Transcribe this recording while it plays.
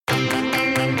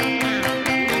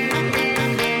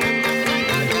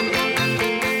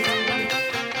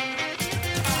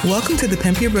Welcome to the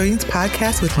Pimp Your Brilliance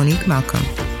podcast with Monique Malcolm,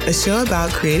 a show about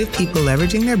creative people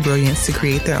leveraging their brilliance to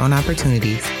create their own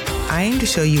opportunities. I aim to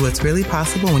show you what's really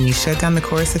possible when you shut down the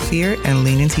chorus of fear and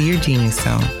lean into your genius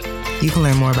zone. You can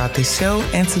learn more about this show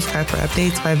and subscribe for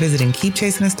updates by visiting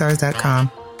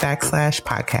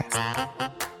keepchasingthestars.com/podcast.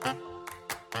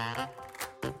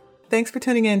 Thanks for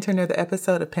tuning in to another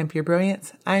episode of Pimp Your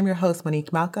Brilliance. I am your host,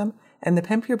 Monique Malcolm, and the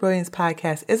Pimp Your Brilliance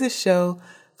podcast is a show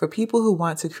for people who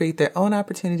want to create their own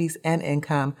opportunities and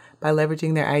income by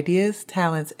leveraging their ideas,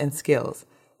 talents, and skills.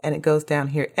 And it goes down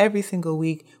here every single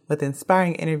week with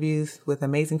inspiring interviews with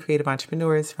amazing creative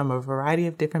entrepreneurs from a variety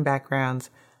of different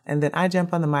backgrounds. And then I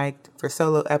jump on the mic for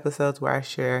solo episodes where I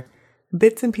share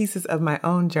bits and pieces of my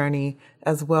own journey,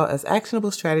 as well as actionable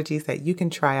strategies that you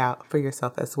can try out for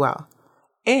yourself as well.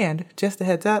 And just a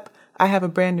heads up, I have a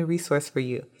brand new resource for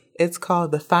you. It's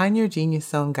called the Find Your Genius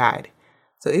Zone Guide.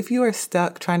 So if you are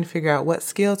stuck trying to figure out what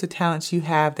skills or talents you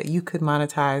have that you could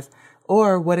monetize,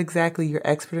 or what exactly you're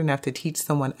expert enough to teach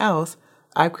someone else,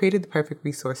 I've created the perfect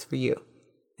resource for you.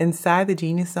 Inside the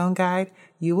Genius Zone Guide,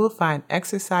 you will find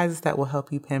exercises that will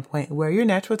help you pinpoint where your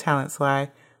natural talents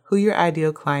lie, who your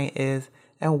ideal client is,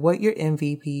 and what your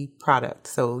MVP product,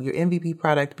 so your MVP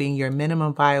product being your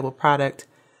minimum viable product,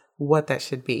 what that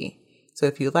should be. So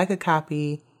if you'd like a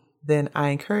copy, then I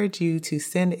encourage you to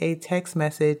send a text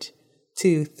message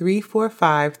to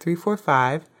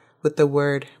 345-345 with the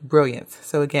word brilliance.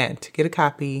 So again, to get a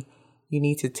copy, you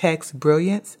need to text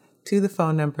brilliance to the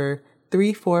phone number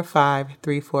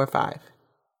 345-345.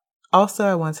 Also,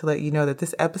 I want to let you know that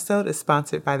this episode is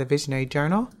sponsored by the Visionary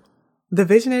Journal. The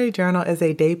Visionary Journal is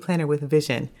a day planner with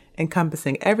vision,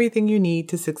 encompassing everything you need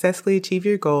to successfully achieve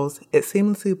your goals. It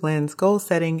seamlessly blends goal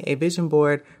setting, a vision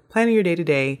board, planning your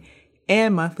day-to-day,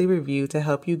 and monthly review to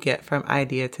help you get from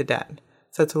idea to done.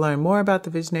 So to learn more about the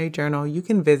Visionary Journal, you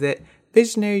can visit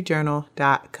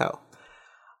visionaryjournal.co.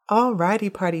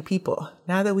 Alrighty, party people.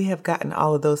 Now that we have gotten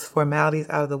all of those formalities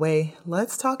out of the way,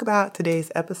 let's talk about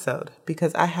today's episode,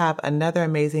 because I have another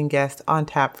amazing guest on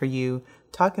tap for you,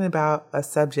 talking about a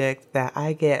subject that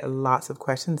I get lots of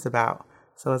questions about.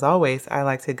 So as always, I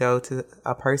like to go to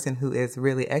a person who is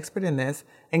really expert in this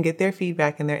and get their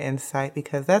feedback and their insight,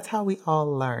 because that's how we all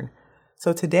learn.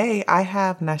 So today I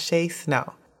have Nashay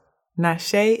Snow.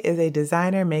 Nashay is a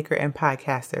designer, maker, and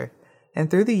podcaster. And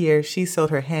through the years, she's sold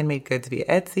her handmade goods via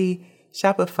Etsy,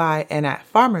 Shopify, and at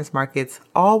farmers markets,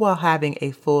 all while having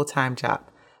a full-time job.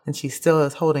 And she still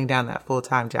is holding down that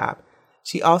full-time job.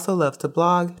 She also loves to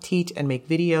blog, teach, and make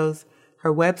videos.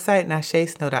 Her website,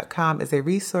 nashaysnow.com, is a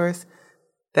resource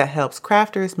that helps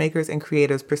crafters, makers, and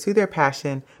creators pursue their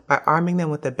passion by arming them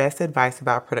with the best advice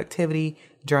about productivity,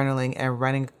 journaling, and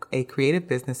running a creative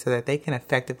business so that they can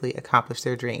effectively accomplish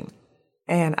their dream.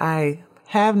 And I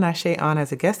have Nashay on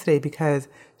as a guest today because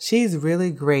she's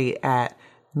really great at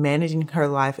managing her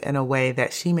life in a way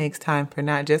that she makes time for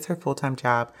not just her full-time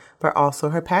job, but also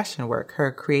her passion work,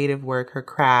 her creative work, her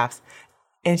crafts.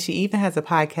 And she even has a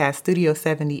podcast, Studio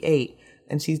 78,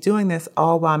 and she's doing this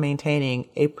all while maintaining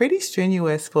a pretty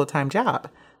strenuous full-time job.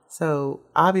 So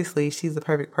obviously she's the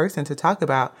perfect person to talk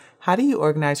about how do you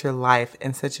organize your life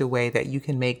in such a way that you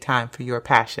can make time for your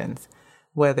passions,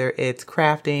 whether it's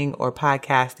crafting or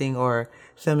podcasting or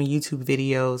filming YouTube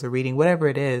videos or reading, whatever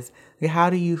it is. How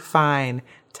do you find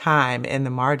time in the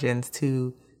margins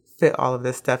to fit all of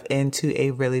this stuff into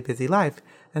a really busy life?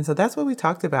 And so that's what we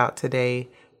talked about today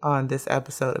on this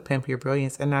episode of Pimp Your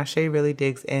Brilliance. And Nashay really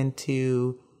digs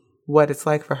into what it's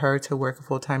like for her to work a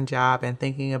full-time job and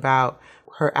thinking about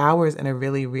her hours in a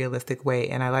really realistic way.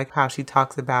 And I like how she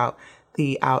talks about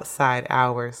the outside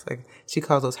hours. Like she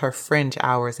calls those her fringe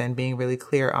hours, and being really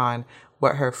clear on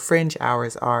what her fringe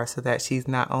hours are so that she's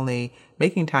not only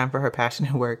making time for her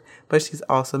passionate work, but she's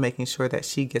also making sure that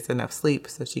she gets enough sleep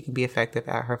so she can be effective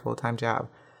at her full-time job.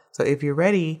 So if you're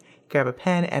ready, grab a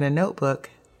pen and a notebook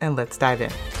and let's dive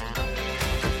in.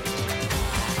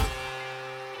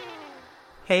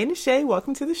 Hey, Nashay,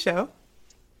 welcome to the show.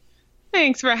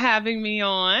 Thanks for having me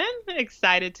on.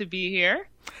 Excited to be here.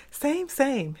 Same.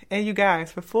 And you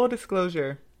guys, for full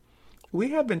disclosure, we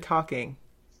have been talking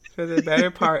for the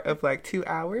better part of like 2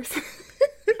 hours.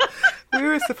 We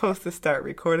were supposed to start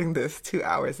recording this 2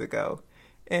 hours ago.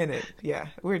 And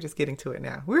we're just getting to it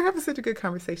now. We're having such a good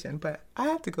conversation, but I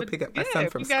have to go pick up my son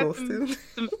from school soon.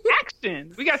 Some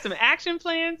action. We got some action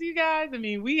plans, you guys.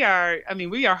 We are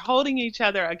holding each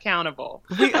other accountable.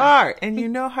 We are. And you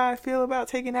know how I feel about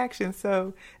taking action.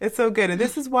 So it's so good. And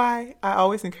this is why I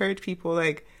always encourage people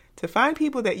to find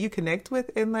people that you connect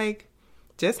with and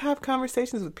just have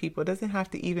conversations with people. It doesn't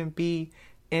have to even be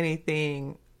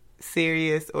anything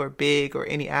serious or big or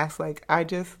any acts. Like, I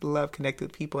just love connecting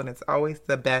with people, and it's always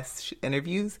the best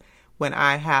interviews when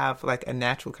I have like a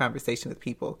natural conversation with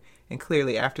people. And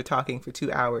clearly, after talking for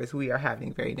 2 hours, we are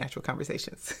having very natural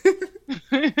conversations.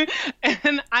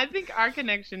 And I think our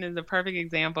connection is a perfect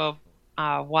example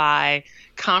of why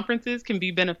conferences can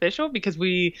be beneficial, because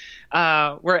we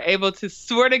were able to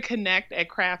sort of connect at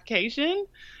Craftcation.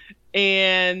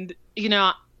 And, you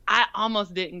know, I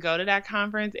almost didn't go to that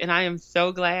conference, and I am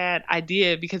so glad I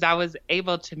did, because I was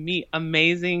able to meet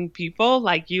amazing people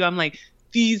like you. I'm like,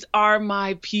 these are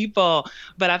my people.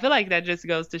 But I feel like that just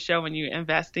goes to show, when you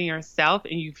invest in yourself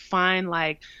and you find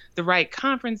like the right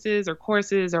conferences or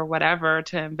courses or whatever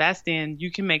to invest in,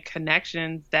 you can make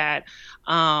connections that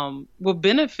will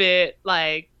benefit,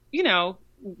 like, you know,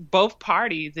 both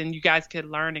parties, and you guys could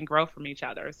learn and grow from each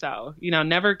other. So, you know,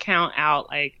 never count out,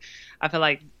 like, I feel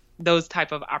like those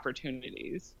type of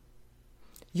opportunities.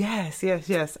 Yes, yes,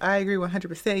 yes. I agree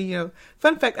 100%. You know,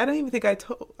 fun fact, I don't even think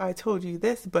I told you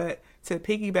this, but to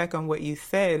piggyback on what you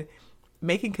said,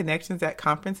 making connections at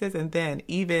conferences, and then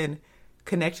even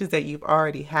connections that you've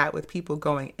already had with people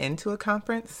going into a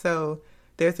conference. So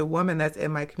there's a woman that's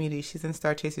in my community. She's in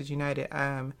Star Chasers United,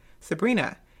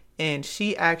 Sabrina, and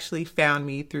she actually found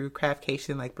me through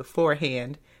Craftcation like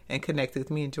beforehand and connected with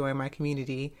me and joined my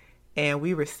community. And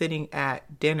we were sitting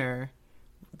at dinner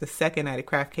the second night of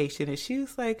Craftcation, and she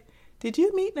was like, "Did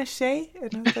you meet Nashay?"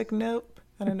 And I was like, "Nope,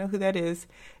 I don't know who that is."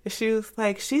 And she was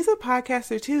like, "She's a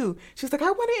podcaster too." She was like,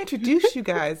 "I want to introduce you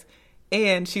guys."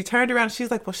 And she turned around and she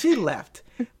was like, "Well, she left,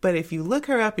 but if you look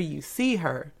her up and you see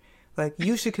her, like,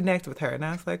 you should connect with her." And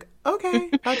I was like, "Okay,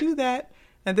 I'll do that."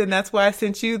 And then that's why I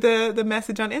sent you the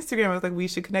message on Instagram. I was like, we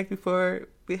should connect before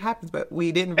it happens, but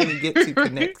we didn't really get to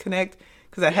connect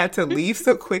because I had to leave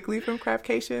so quickly from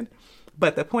Craftcation.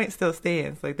 But the point still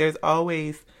stands. Like, there's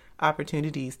always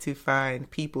opportunities to find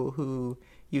people who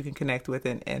you can connect with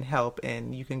and help,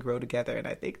 and you can grow together. And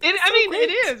I think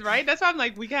it is, right? That's why I'm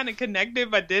like, we kind of connected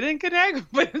but didn't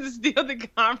connect, but still the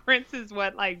conference is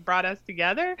what like brought us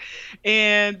together.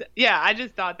 And yeah, I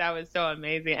just thought that was so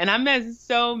amazing. And I met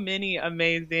so many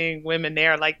amazing women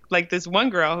there. Like this one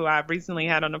girl who I recently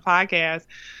had on the podcast,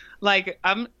 like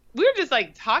we were just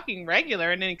like talking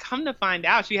regular, and then come to find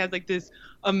out she has like this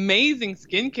amazing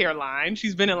skincare line.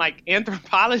 She's been in like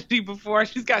Anthropologie before.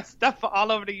 She's got stuff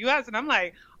all over the US, and I'm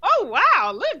like, oh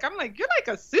wow, look, I'm like, you're like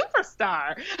a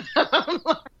superstar.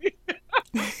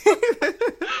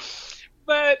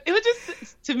 But it was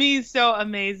just, to me, so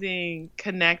amazing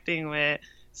connecting with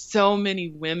so many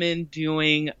women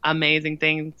doing amazing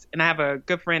things. And I have a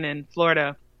good friend in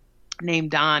Florida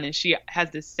named Dawn, and she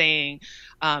has this saying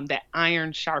that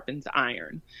iron sharpens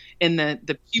iron. And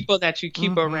the people that you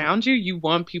keep around you, you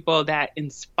want people that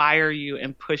inspire you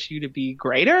and push you to be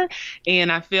greater.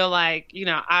 And I feel like, you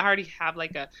know, I already have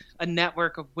like a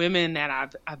network of women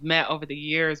that I've met over the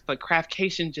years, but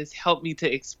Craftcation just helped me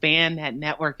to expand that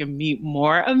network and meet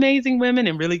more amazing women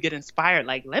and really get inspired.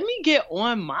 Like, let me get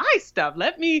on my stuff.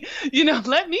 Let me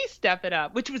step it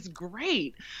up, which was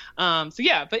great. So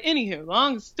yeah, but anywho,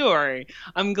 long story,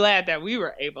 I'm glad that we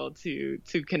were able to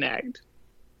connect.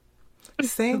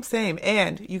 Same.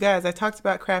 And you guys, I talked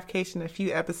about Craftcation a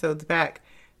few episodes back.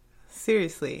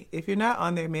 Seriously, if you're not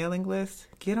on their mailing list,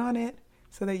 get on it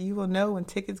so that you will know when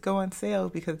tickets go on sale,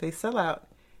 because they sell out,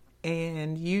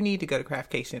 and you need to go to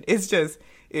Craftcation. It's just,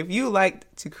 if you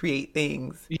like to create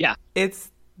things, yeah,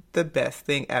 it's the best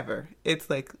thing ever. It's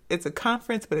like, it's a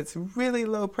conference, but it's really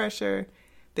low pressure.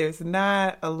 There's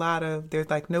not a lot of, there's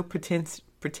like no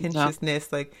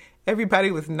pretentiousness. No. Like,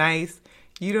 everybody was nice.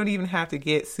 You don't even have to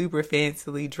get super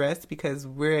fancily dressed because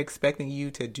we're expecting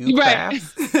you to do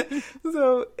crafts. Right.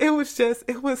 So it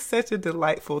was such a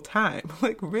delightful time.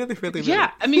 Like, really, really, really.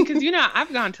 Yeah. I mean, because, you know,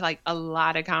 I've gone to like a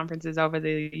lot of conferences over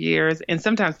the years, and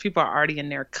sometimes people are already in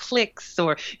their cliques,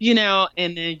 or, you know,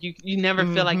 and then you never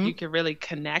feel like you can really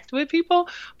connect with people.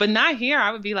 But not here.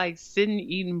 I would be like sitting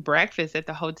eating breakfast at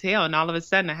the hotel, and all of a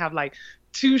sudden I have like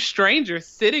 2 strangers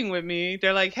sitting with me.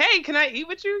 They're like, "Hey, can I eat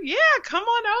with you?" "Yeah, come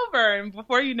on over." And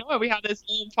before you know it, we have this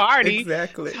little party,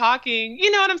 exactly, talking.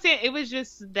 You know what I'm saying? It was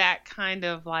just that kind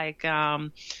of like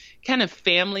kind of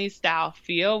family style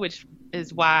feel, which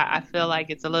is why I feel like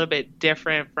it's a little bit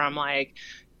different from like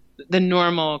the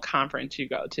normal conference you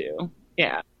go to.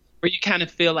 Yeah. Where you kind of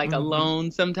feel like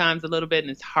alone sometimes a little bit,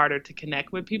 and it's harder to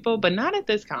connect with people, but not at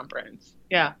this conference.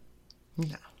 Yeah.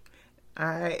 No.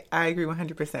 I agree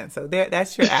 100%. So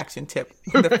that's your action tip,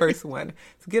 the first one.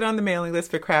 So get on the mailing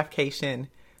list for Craftcation.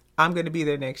 I'm going to be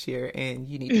there next year, and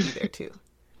you need to be there too.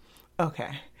 Okay.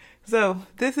 So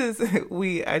this is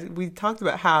we talked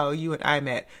about how you and I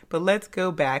met, but let's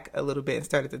go back a little bit and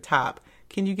start at the top.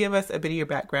 Can you give us a bit of your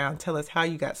background? Tell us how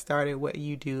you got started, what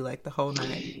you do, like the whole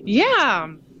nine.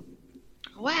 Yeah.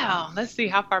 Well, let's see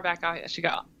how far back I should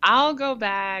go. I'll go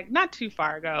back, not too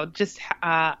far ago. Just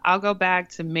I'll go back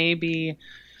to maybe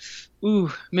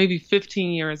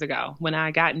 15 years ago when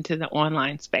I got into the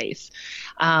online space.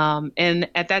 And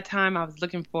at that time, I was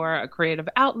looking for a creative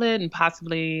outlet and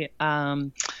possibly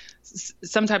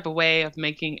some type of way of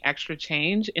making extra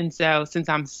change. And so since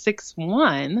I'm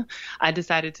 6'1", I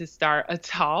decided to start a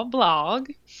tall blog.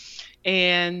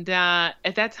 And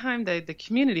at that time, the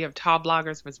community of tall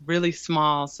bloggers was really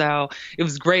small. So it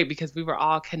was great because we were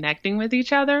all connecting with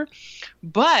each other.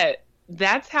 But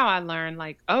that's how I learned,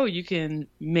 like, oh, you can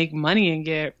make money and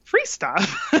get free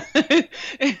stuff.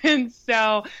 And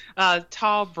so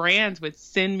tall brands would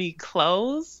send me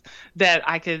clothes that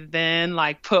I could then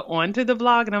like put onto the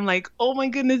blog. And I'm like, oh my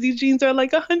goodness, these jeans are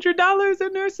like $100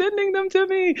 and they're sending them to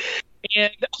me.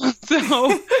 And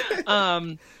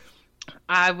so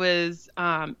I was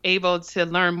able to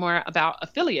learn more about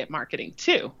affiliate marketing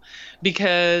too,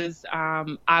 because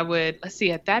let's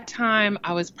see, at that time,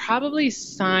 I was probably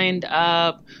signed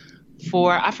up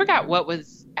for, I forgot what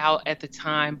was out at the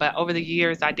time, but over the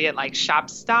years, I did like Shop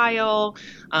Style.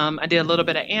 I did a little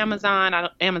bit of Amazon.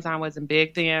 Amazon wasn't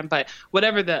big then, but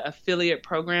whatever the affiliate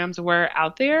programs were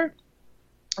out there.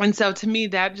 And so to me,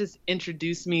 that just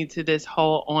introduced me to this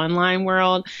whole online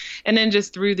world. And then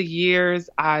just through the years,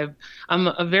 I'm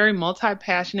a very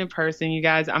multi-passionate person, you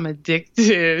guys. I'm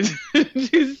addicted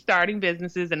to starting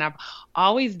businesses. And I've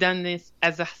always done this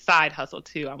as a side hustle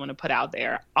too. I want to put out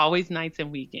there, always nights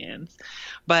and weekends.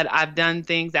 But I've done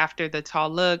things after the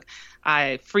Tall Look.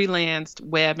 I freelanced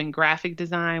web and graphic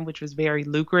design, which was very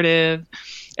lucrative.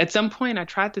 At some point, I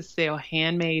tried to sell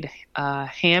handmade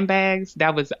handbags.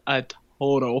 That was a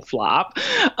total flop.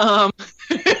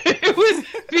 It was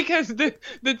because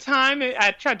the time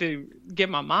I tried to get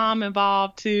my mom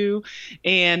involved too.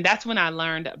 And that's when I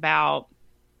learned about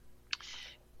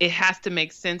it has to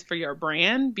make sense for your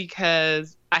brand,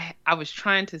 because I was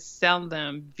trying to sell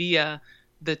them via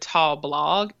the Tall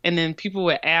blog. And then people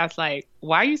would ask like,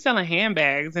 why are you selling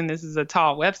handbags? And this is a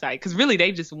Tall website. Because really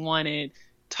they just wanted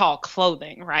Tall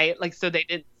clothing, right? Like, so they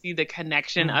didn't see the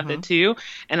connection of the two.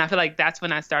 And I feel like that's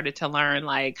when I started to learn,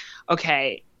 like,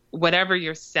 okay, whatever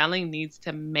you're selling needs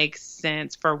to make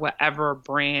sense for whatever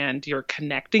brand you're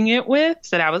connecting it with.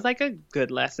 So that was like a good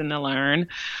lesson to learn.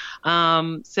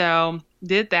 So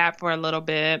did that for a little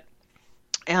bit.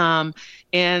 And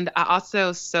I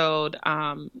also sold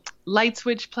light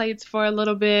switch plates for a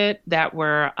little bit that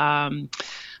were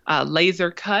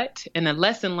laser cut. And a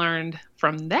lesson learned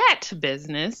from that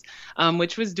business,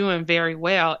 which was doing very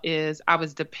well, is I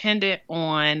was dependent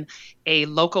on a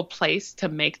local place to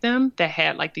make them that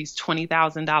had like these $20,000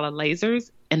 lasers,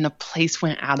 and the place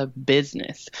went out of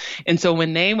business. And so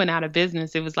when they went out of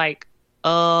business, it was like,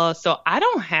 so I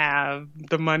don't have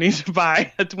the money to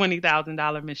buy a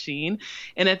 $20,000 machine.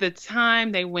 And at the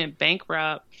time they went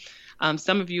bankrupt.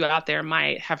 Some of you out there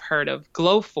might have heard of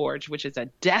Glowforge, which is a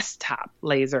desktop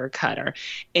laser cutter.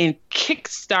 And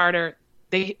Kickstarter,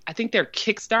 I think their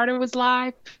Kickstarter was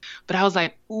live, but I was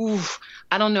like, ooh,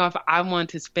 I don't know if I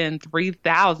want to spend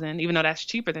 $3,000, even though that's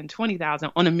cheaper than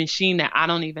 $20,000, on a machine that I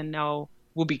don't even know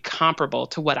will be comparable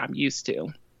to what I'm used to.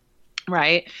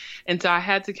 Right. And so I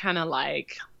had to kind of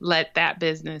like let that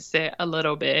business sit a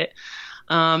little bit.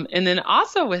 And then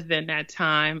also within that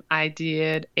time, I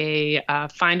did a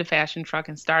Find a Fashion Truck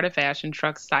and Start a Fashion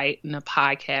Truck site and a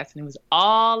podcast, and it was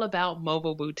all about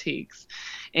mobile boutiques.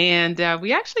 And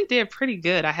we actually did pretty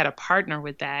good. I had a partner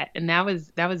with that, and that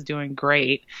was doing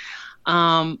great.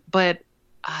 But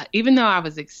even though I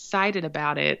was excited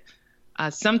about it,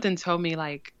 something told me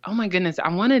like, oh my goodness,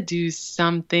 I want to do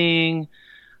something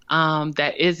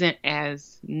that isn't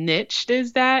as niched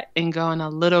as that and go in a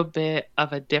little bit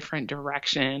of a different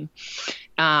direction.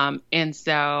 And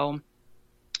so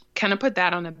kind of put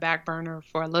that on the back burner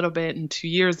for a little bit. And 2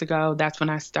 years ago, that's when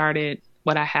I started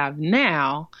what I have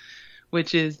now,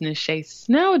 which is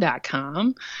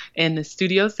NashaeSnow.com and the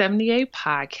Studio 78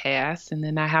 podcast. And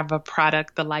then I have a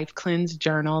product, the Life Cleanse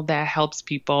Journal, that helps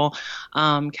people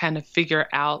kind of figure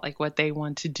out like what they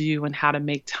want to do and how to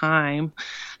make time.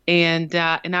 And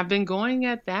I've been going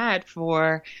at that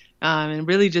for and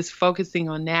really just focusing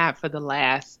on that for the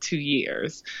last 2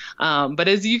 years. But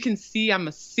as you can see, I'm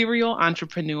a serial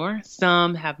entrepreneur.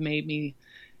 Some have made me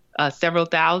several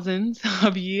thousands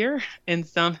a year, and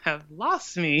some have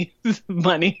lost me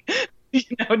money.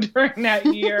 during that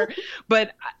year.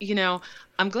 But,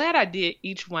 I'm glad I did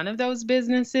each one of those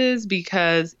businesses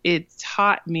because it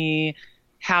taught me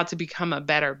how to become a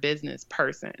better business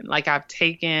person. Like I've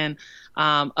taken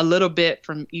a little bit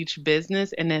from each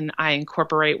business and then I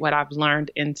incorporate what I've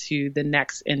learned into the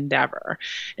next endeavor.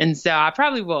 And so I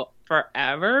probably will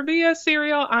forever be a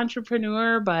serial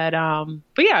entrepreneur, but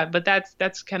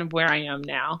that's kind of where I am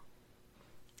now.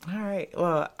 All right.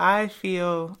 Well, I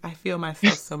feel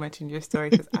myself so much in your story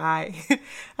because I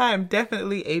am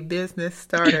definitely a business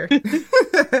starter,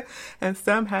 and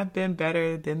some have been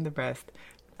better than the rest.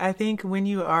 I think when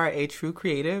you are a true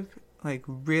creative, like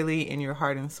really in your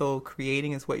heart and soul,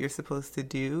 creating is what you're supposed to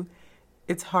do.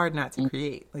 It's hard not to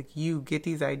create. Like you get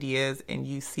these ideas and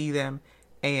you see them,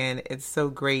 and it's so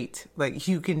great. Like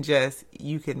you can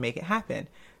make it happen.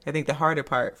 I think the harder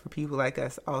part for people like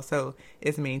us also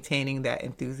is maintaining that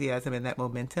enthusiasm and that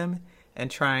momentum and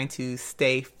trying to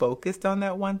stay focused on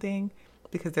that one thing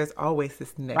because there's always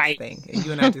this next thing. And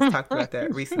you and I just talked about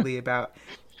that recently about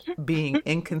being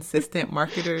inconsistent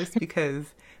marketers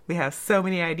because we have so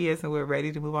many ideas and we're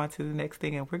ready to move on to the next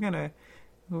thing. And we're gonna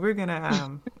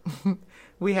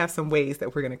we have some ways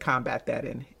that we're gonna combat that.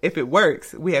 And if it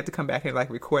works, we have to come back and like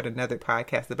record another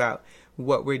podcast about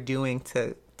what we're doing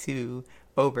to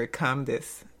overcome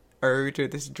this urge or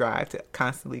this drive to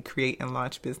constantly create and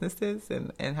launch businesses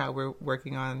and how we're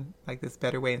working on like this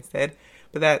better way instead.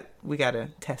 But that we got to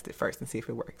test it first and see if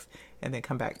it works and then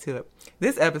come back to it.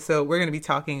 This episode, we're going to be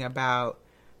talking about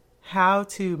how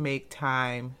to make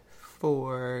time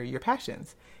for your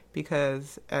passions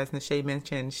because as Nashay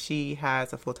mentioned, she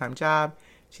has a full-time job.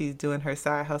 She's doing her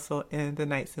side hustle in the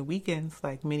nights and weekends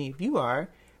like many of you are,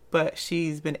 but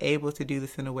she's been able to do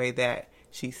this in a way that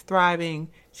she's thriving.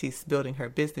 She's building her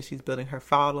business. She's building her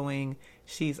following.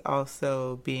 She's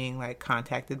also being like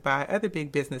contacted by other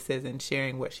big businesses and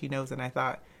sharing what she knows. And I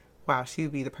thought, wow, she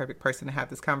would be the perfect person to have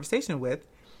this conversation with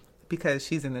because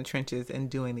she's in the trenches and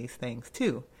doing these things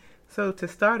too. So to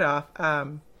start off,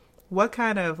 what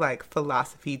kind of like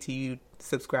philosophy do you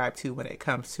subscribe to when it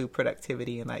comes to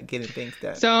productivity and like getting things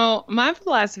done? So my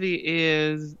philosophy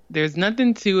is there's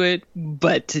nothing to it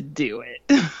but to do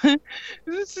it.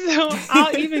 So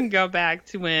I'll even go back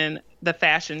to when the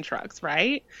fashion trucks,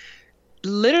 right?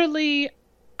 Literally,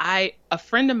 a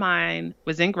friend of mine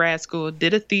was in grad school,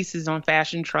 did a thesis on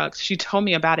fashion trucks. She told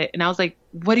me about it and I was like,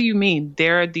 what do you mean?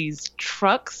 There are these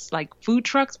trucks, like food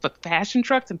trucks, but fashion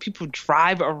trucks and people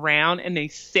drive around and they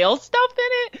sell stuff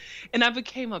in it. And I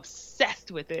became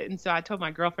obsessed with it. And so I told my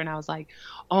girlfriend, I was like,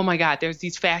 oh my God, there's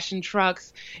these fashion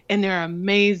trucks and they're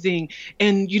amazing.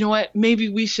 And you know what? Maybe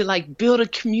we should like build a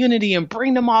community and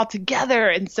bring them all together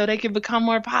and so they can become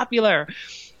more popular.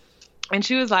 And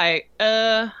she was like,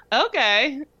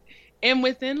 okay. And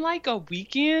within like a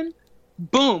weekend,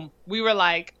 boom, we were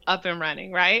like up and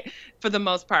running, right? For the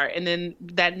most part. And then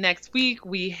that next week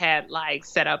we had like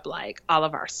set up like all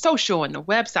of our social and the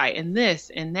website and this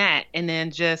and that, and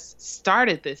then just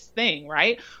started this thing,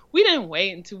 right? We didn't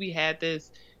wait until we had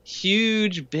this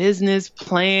huge business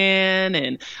plan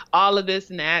and all of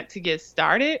this and that to get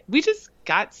started. We just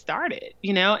got started,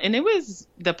 and it was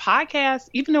the podcast,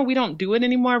 even though we don't do it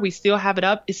anymore, we still have it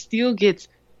up. It still gets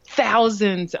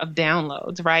thousands of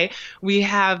downloads, right? We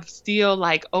have still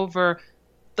like over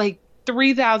like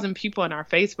 3,000 people in our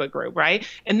Facebook group, right?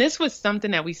 And this was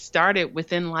something that we started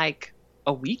within like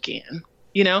a weekend,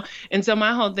 And so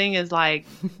my whole thing is like,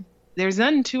 there's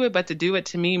nothing to it, but to do it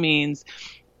to me means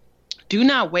do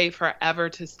not wait forever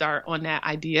to start on that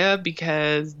idea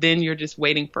because then you're just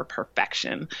waiting for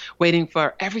perfection, waiting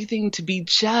for everything to be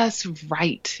just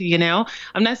right.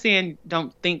 I'm not saying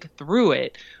don't think through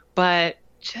it, but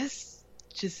just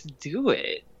do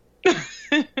it.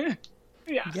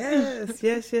 Yeah. Yes.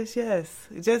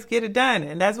 Just get it done.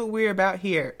 And that's what we're about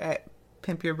here at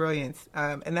Pimp Your Brilliance.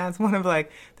 And that's one of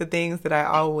like the things that I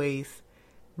always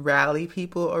rally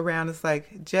people around. It's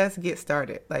like, just get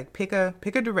started. Like pick a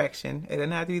direction. It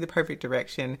doesn't have to be the perfect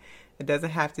direction. It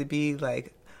doesn't have to be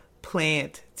like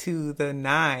plant to the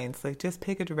nines. Like just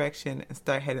pick a direction and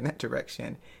start heading that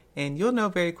direction. And you'll know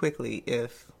very quickly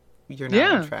if you're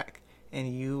not on track.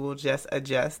 And you will just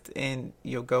adjust and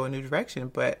you'll go a new direction.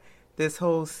 But this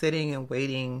whole sitting and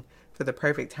waiting for the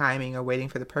perfect timing or waiting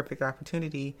for the perfect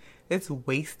opportunity, it's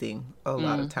wasting a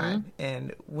lot of time.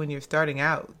 And when you're starting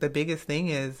out, the biggest thing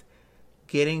is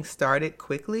getting started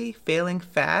quickly, failing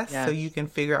fast, so you can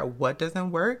figure out what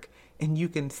doesn't work and you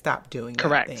can stop doing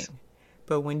that thing.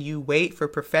 But when you wait for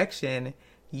perfection,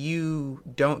 you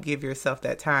don't give yourself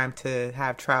that time to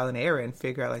have trial and error and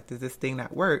figure out like, does this thing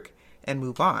not work, and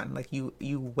move on. Like you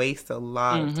waste a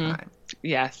lot of time.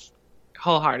 Yes.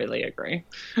 wholeheartedly agree.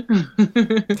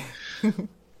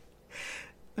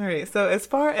 All right. So as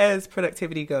far as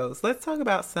productivity goes, let's talk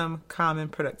about some common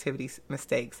productivity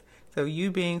mistakes. So you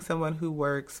being someone who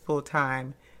works full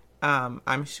time,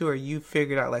 I'm sure you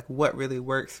figured out like what really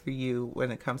works for you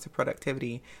when it comes to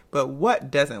productivity, but what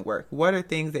doesn't work? What are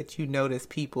things that you notice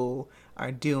people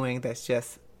are doing that's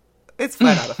just, it's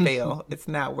flat out a fail. It's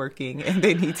not working and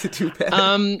they need to do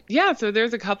better. Yeah, so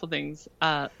there's a couple things.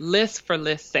 List for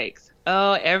list's sakes.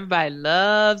 Oh, everybody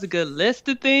loves a good list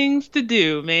of things to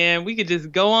do, man. We could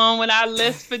just go on with our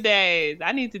list for days.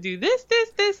 I need to do this,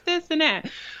 and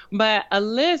that. But a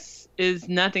list is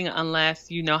nothing unless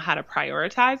you know how to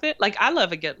prioritize it. Like, I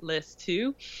love a good list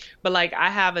too, but like I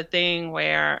have a thing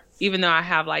where even though I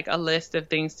have like a list of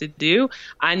things to do,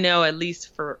 I know at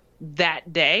least for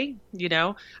that day,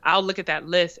 I'll look at that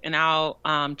list and I'll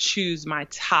choose my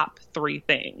top 3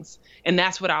 things. And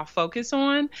that's what I'll focus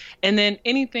on. And then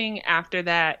anything after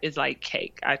that is like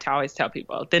cake. I always tell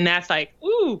people. Then that's like,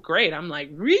 ooh, great. I'm like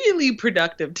really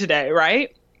productive today,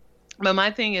 right? But my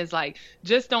thing is like,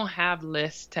 just don't have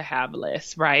lists to have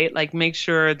lists, right? Like make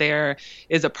sure there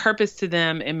is a purpose to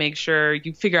them and make sure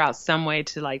you figure out some way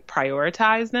to like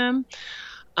prioritize them.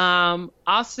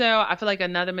 Also, I feel like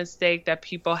another mistake that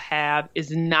people have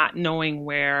is not knowing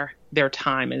where their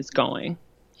time is going.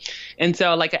 And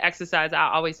so like an exercise I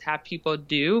always have people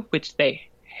do, which they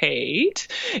hate,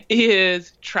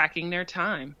 is tracking their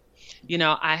time.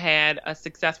 I had a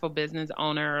successful business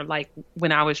owner, like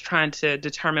when I was trying to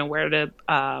determine where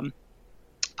to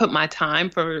put my time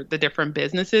for the different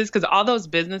businesses, because all those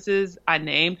businesses I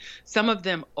named, some of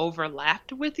them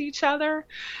overlapped with each other.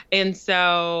 And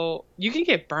so you can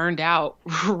get burned out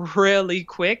really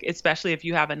quick, especially if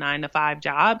you have a 9-to-5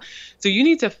 job. So you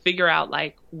need to figure out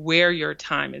like where your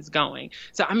time is going.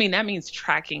 So, I mean, that means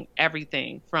tracking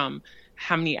everything from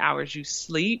how many hours you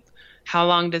sleep. How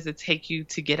long does it take you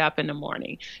to get up in the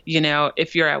morning?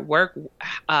 If you're at work,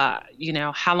 how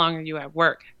long are you at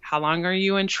work? How long are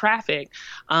you in traffic?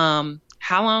 How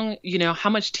much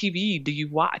TV do you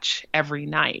watch every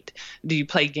night? Do you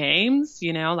play games,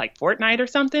 like Fortnite or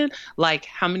something? Like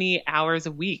how many hours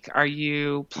a week are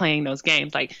you playing those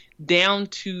games? Like down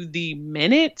to the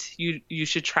minute, you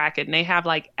should track it. And they have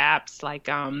like apps like,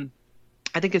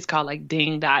 I think it's called like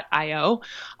ding.io,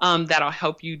 that'll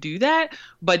help you do that.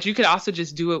 But you could also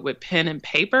just do it with pen and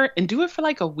paper and do it for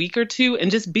like a week or two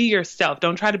and just be yourself.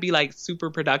 Don't try to be like super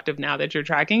productive now that you're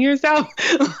tracking yourself.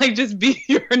 Like just be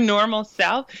your normal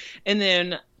self. And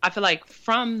then I feel like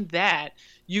from that,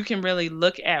 you can really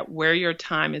look at where your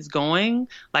time is going.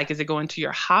 Like, is it going to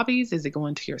your hobbies? Is it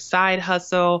going to your side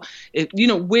hustle?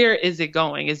 Where is it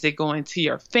going? Is it going to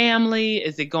your family?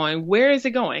 Where is it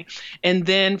going? And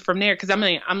then from there, because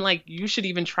I'm like, you should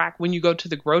even track when you go to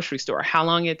the grocery store, how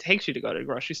long it takes you to go to the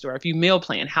grocery store. If you meal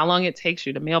plan, how long it takes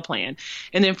you to meal plan.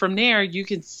 And then from there, you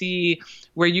can see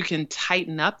where you can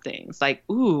tighten up things. Like,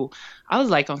 ooh, I was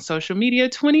like on social media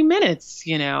 20 minutes,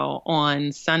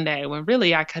 on Sunday when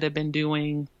really I could have been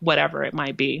doing whatever it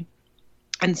might be.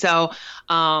 And so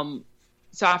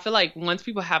I feel like once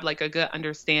people have like a good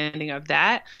understanding of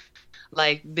that,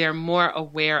 like they're more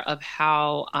aware of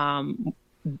how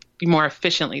more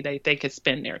efficiently they could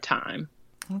spend their time.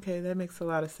 Okay, that makes a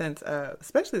lot of sense,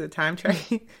 especially the time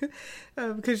tracking,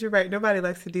 because you're right, nobody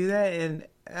likes to do that. And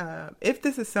if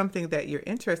this is something that you're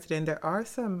interested in, there are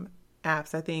some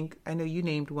apps. I know you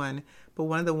named one, but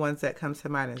one of the ones that comes to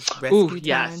mind is Rescue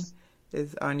Time.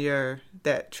 Is on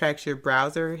that tracks your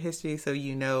browser history, so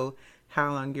you know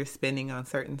how long you're spending on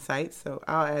certain sites. So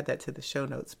I'll add that to the show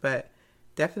notes. But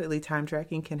definitely time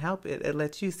tracking can help. It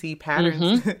lets you see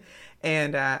patterns. Mm-hmm.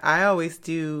 And I always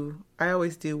do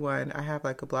one. I have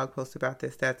like a blog post about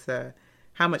this. That's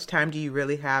how much time do you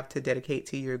really have to dedicate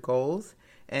to your goals?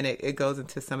 And it goes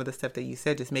into some of the stuff that you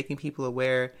said, just making people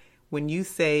aware. When you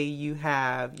say you're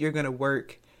going to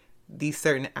work these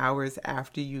certain hours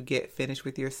after you get finished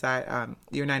with your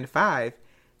 9-to-5,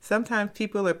 sometimes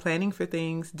people are planning for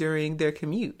things during their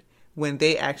commute when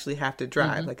they actually have to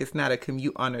drive. Mm-hmm. Like it's not a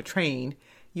commute on a train.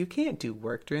 You can't do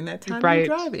work during that time you're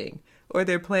driving. Or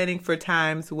they're planning for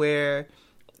times where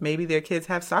maybe their kids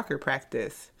have soccer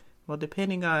practice. Well,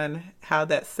 depending on how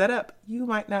that's set up, you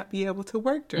might not be able to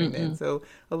work during that. So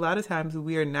a lot of times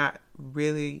we are not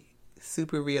really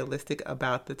super realistic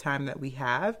about the time that we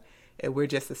have. And we're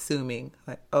just assuming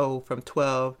like, oh, from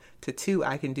 12 to 2,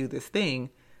 I can do this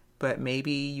thing. But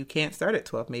maybe you can't start at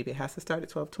 12. Maybe it has to start at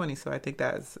 12:20. So I think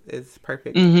that is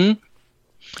perfect. Mm-hmm.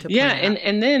 Yeah.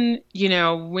 And then,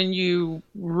 when you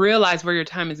realize where your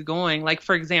time is going, like,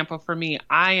 for example, for me,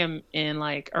 I am in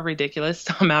like a ridiculous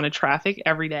amount of traffic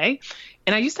every day.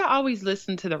 And I used to always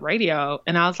listen to the radio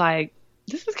and I was like,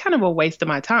 this is kind of a waste of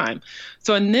my time.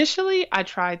 So initially I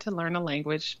tried to learn a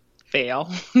language,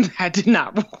 fail. That did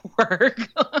not work.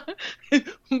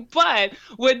 But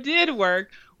what did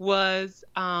work was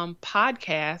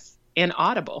podcasts and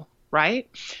Audible, right?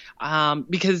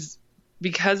 Because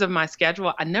of my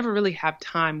schedule, I never really have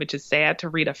time, which is sad, to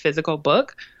read a physical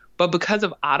book. But because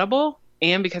of Audible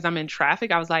and because I'm in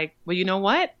traffic, I was like, well, you know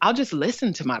what? I'll just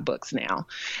listen to my books now.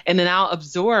 And then I'll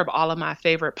absorb all of my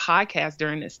favorite podcasts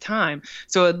during this time.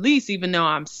 So at least, even though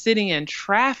I'm sitting in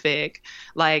traffic,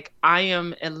 like I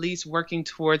am at least working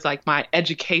towards like my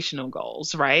educational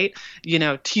goals, right? You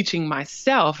know, teaching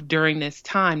myself during this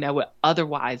time that would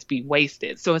otherwise be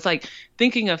wasted. So it's like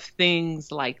thinking of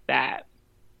things like that.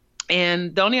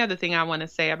 And the only other thing I want to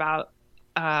say about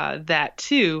that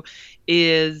too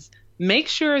is make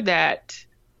sure that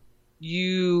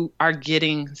you are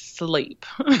getting sleep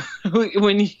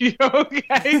when you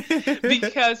okay,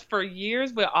 because for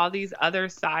years with all these other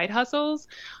side hustles,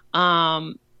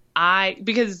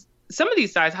 because some of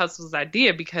these side hustles I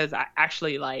did because I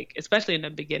actually, like, especially in the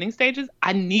beginning stages,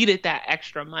 I needed that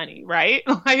extra money, right?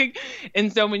 Like,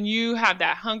 and so when you have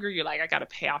that hunger, you're like, I got to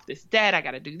pay off this debt, I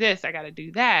got to do this, I got to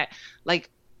do that. Like,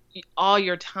 all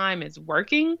your time is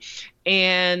working.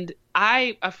 And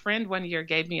a friend one year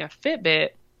gave me a Fitbit,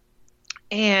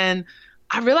 and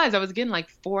I realized I was getting like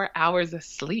 4 hours of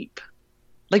sleep.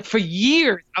 Like for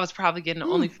years, I was probably getting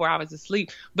only 4 hours of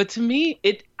sleep. But to me,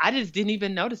 I just didn't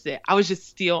even notice it. I was just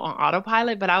still on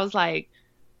autopilot. But I was like,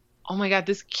 oh my God,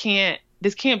 this can't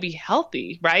be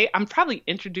healthy, right? I'm probably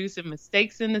introducing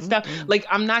mistakes in this stuff. Like,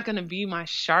 I'm not going to be my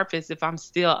sharpest if I'm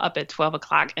still up at 12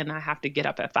 o'clock and I have to get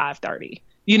up at 5:30.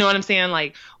 You know what I'm saying?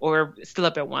 Like, or still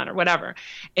up at 1 or whatever.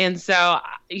 And so,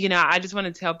 you know, I just want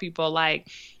to tell people, like,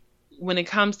 when it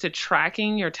comes to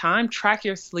tracking your time, track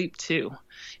your sleep too,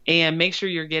 and make sure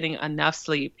you're getting enough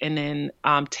sleep, and then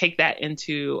take that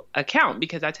into account.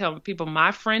 Because I tell people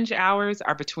my fringe hours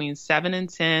are between 7 and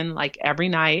 10, like every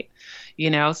night, you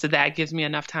know, so that gives me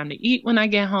enough time to eat when I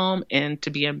get home and to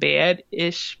be in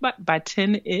bed-ish by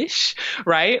 10-ish,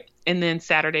 right? And then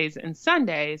Saturdays and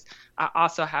Sundays, I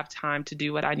also have time to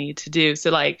do what I need to do. So,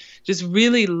 like, just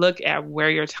really look at where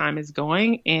your time is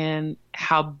going and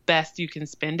how best you can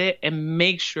spend it, and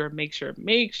make sure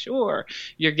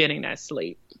you're getting that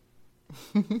sleep.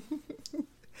 All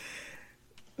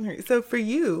right, so for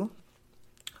you,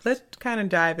 let's kind of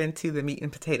dive into the meat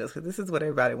and potatoes, because this is what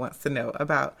everybody wants to know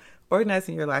about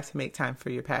organizing your life to make time for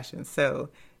your passions. So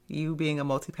you being a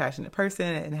multi-passionate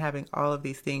person and having all of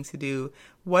these things to do,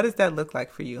 what does that look like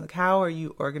for you? Like, how are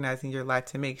you organizing your life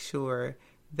to make sure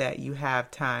that you have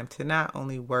time to not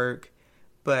only work,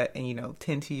 but, and, you know,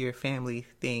 tend to your family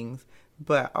things,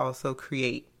 but also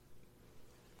create?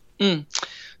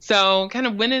 So kind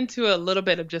of went into a little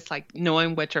bit of just like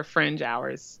knowing what your fringe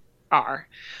hours are.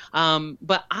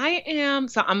 But I'm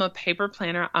a paper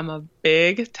planner. I'm a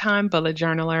big time bullet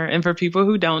journaler. And for people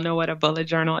who don't know what a bullet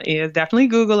journal is, definitely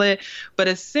Google it. But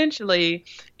essentially,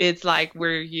 it's like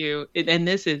and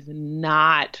this is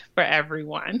not for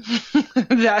everyone.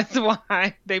 That's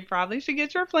why they probably should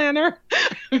get your planner,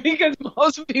 because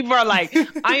most people are like,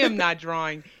 I am not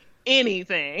drawing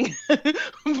anything.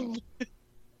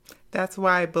 That's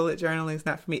why bullet journaling is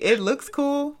not for me. It looks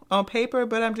cool on paper,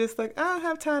 but I'm just like, I don't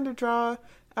have time to draw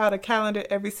out a calendar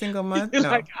every single month.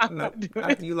 No,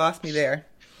 you lost me there.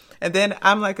 And then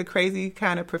I'm like a crazy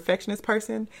kind of perfectionist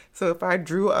person. So if I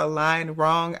drew a line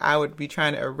wrong, I would be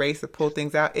trying to erase or pull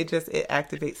things out. It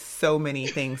activates so many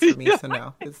things for me. So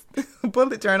no,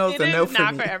 bullet journals are no for me.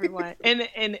 It is not for everyone.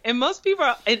 And most people,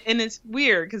 and it's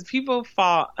weird because people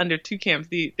fall under two camps.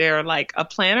 They're like a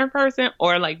planner person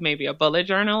or like maybe a bullet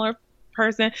journaler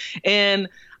person. And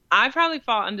I probably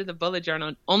fall under the bullet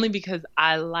journal only because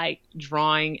I like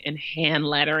drawing and hand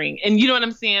lettering. And you know what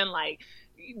I'm saying? Like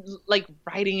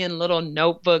writing in little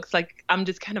notebooks. Like, I'm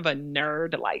just kind of a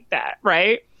nerd like that,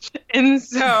 right? And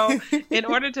so in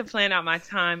order to plan out my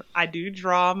time, I do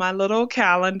draw my little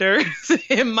calendars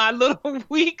and my little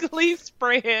weekly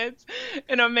spreads,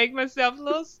 and I make myself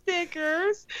little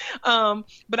stickers.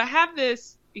 But I have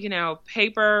this, you know,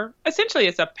 paper, essentially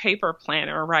it's a paper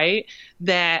planner, right?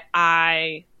 That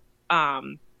I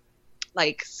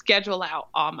like schedule out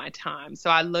all my time. So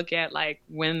I look at like,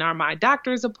 when are my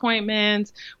doctor's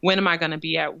appointments? When am I going to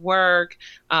be at work?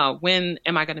 When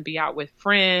am I going to be out with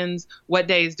friends? What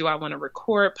days do I want to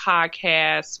record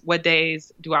podcasts? What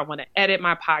days do I want to edit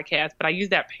my podcast? But I use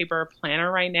that paper planner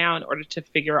right now in order to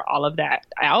figure all of that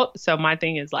out. So my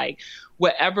thing is like,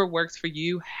 whatever works for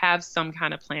you, have some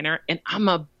kind of planner. And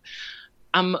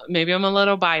maybe I'm a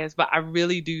little biased, but I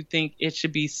really do think it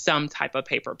should be some type of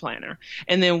paper planner.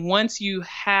 And then once you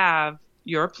have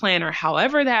your planner,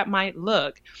 however that might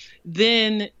look,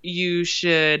 then you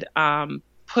should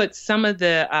put some of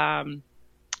the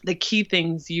key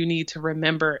things you need to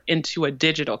remember into a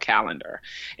digital calendar.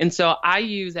 And so I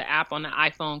use an app on the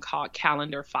iPhone called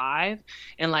Calendar 5,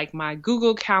 and like my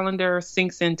Google Calendar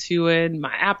syncs into it,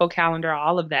 my Apple Calendar,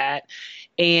 all of that.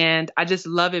 And I just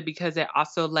love it because it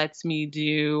also lets me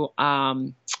do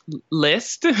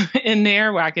list in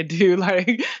there where I could do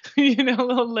like, a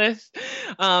little list,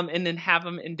 and then have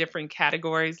them in different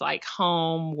categories like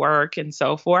home, work, and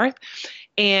so forth.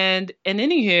 And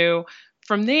anywho,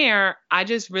 from there, I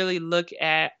just really look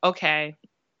at, okay,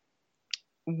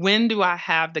 when do I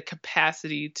have the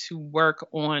capacity to work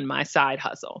on my side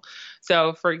hustle?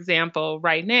 So, for example,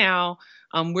 right now,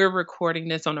 we're recording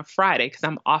this on a Friday because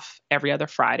I'm off every other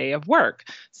Friday of work.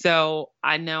 So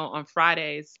I know on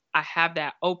Fridays, I have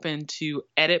that open to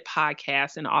edit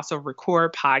podcasts and also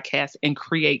record podcasts and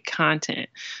create content.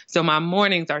 So my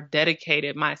mornings are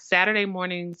dedicated. My Saturday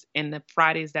mornings and the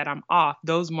Fridays that I'm off,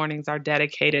 those mornings are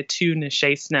dedicated to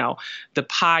Nisha Snow, the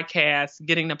podcast,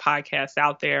 getting the podcast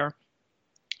out there,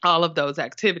 all of those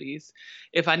activities.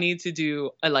 If I need to do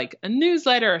a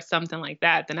newsletter or something like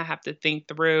that, then I have to think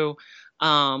through,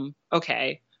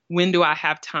 okay, when do I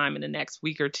have time in the next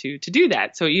week or two to do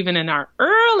that? So even in our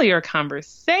earlier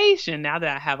conversation, now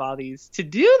that I have all these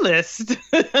to-do lists,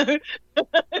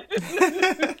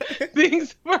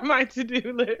 things for my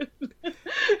to-do list,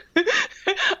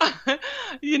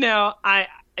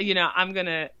 I'm going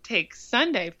to take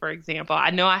Sunday, for example. I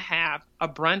know I have a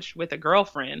brunch with a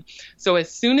girlfriend. So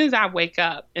as soon as I wake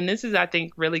up, and this is, I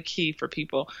think, really key for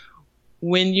people,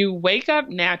 when you wake up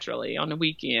naturally on the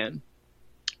weekend,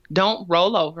 don't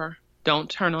roll over, don't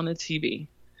turn on the TV.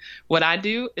 What I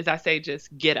do is I say,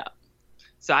 just get up.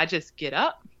 So I just get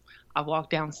up, I walk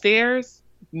downstairs,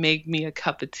 make me a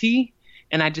cup of tea,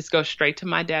 and I just go straight to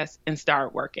my desk and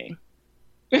start working.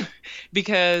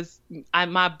 Because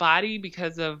my body,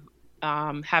 because of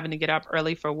having to get up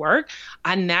early for work,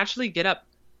 I naturally get up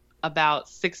about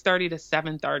 6:30 to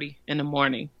 7:30 in the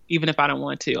morning, even if I don't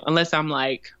want to, unless I'm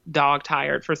like dog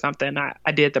tired for something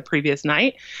I did the previous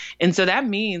night. And so that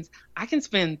means I can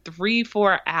spend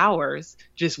 3-4 hours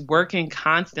just working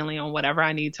constantly on whatever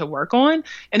I need to work on.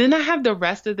 And then I have the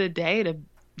rest of the day to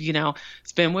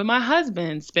spend with my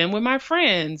husband, spend with my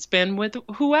friends, spend with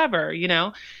whoever,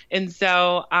 And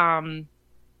so,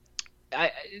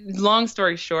 long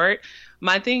story short,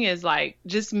 my thing is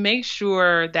just make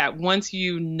sure that once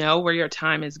you know where your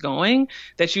time is going,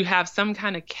 that you have some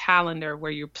kind of calendar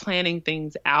where you're planning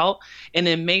things out, and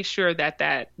then make sure that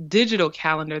that digital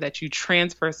calendar that you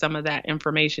transfer some of that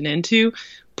information into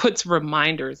puts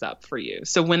reminders up for you.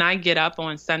 So when I get up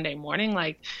on Sunday morning,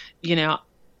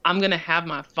 I'm going to have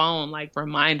my phone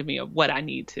remind me of what I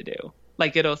need to do.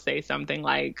 It'll say something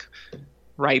like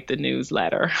write the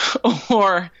newsletter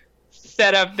or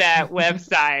set up that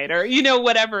website or,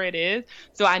 whatever it is.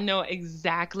 So I know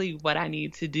exactly what I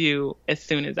need to do as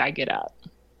soon as I get up.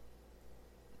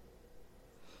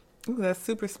 Ooh, that's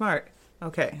super smart.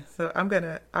 Okay. So I'm going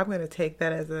to take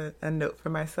that as a note for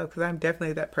myself, because I'm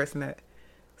definitely that person that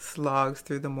slogs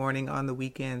through the morning on the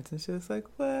weekends and just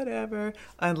whatever,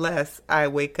 unless I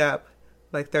wake up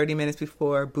 30 minutes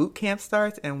before boot camp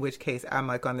starts, in which case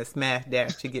I'm on this mad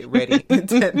dash to get ready in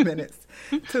 10 minutes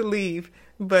to leave.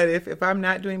 But if I'm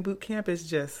not doing boot camp, it's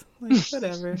just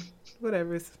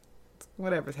whatever's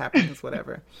happening is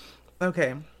whatever.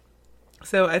 Okay.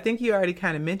 So I think you already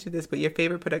kind of mentioned this, but your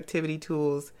favorite productivity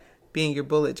tools being your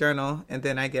bullet journal, and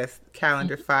then I guess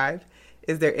Calendar 5.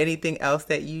 Is there anything else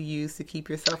that you use to keep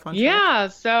yourself on track? Yeah,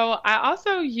 so I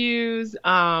also use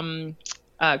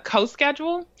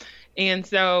CoSchedule. And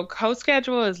so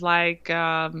CoSchedule is like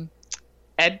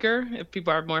Edgar, if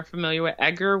people are more familiar with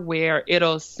Edgar, where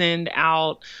it'll send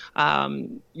out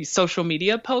social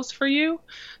media posts for you.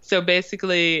 So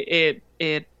basically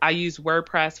I use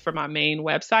WordPress for my main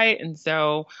website. And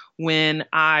so when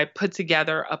I put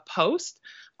together a post,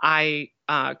 I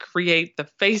create the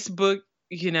Facebook,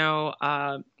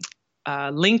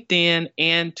 LinkedIn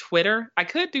and Twitter. I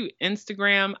could do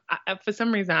Instagram. For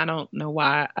some reason, I don't know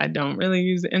why I don't really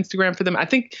use Instagram for them. I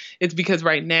think it's because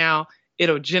right now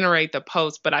it'll generate the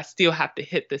post, but I still have to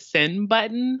hit the send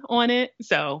button on it.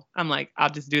 So I'm like, I'll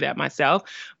just do that myself.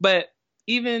 But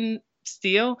even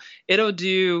still, it'll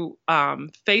do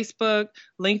Facebook,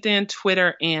 LinkedIn,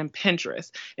 Twitter, and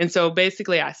Pinterest. And so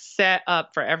basically I set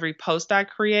up for every post I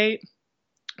create,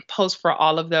 post for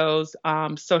all of those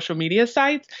social media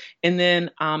sites. And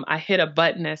then I hit a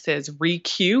button that says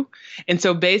requeue. And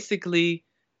so basically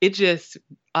it just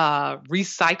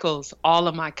recycles all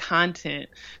of my content.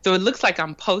 So it looks like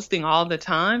I'm posting all the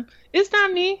time. It's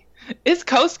not me. It's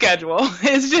CoSchedule.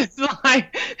 It's just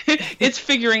like, it's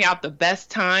figuring out the best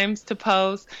times to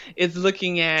post. It's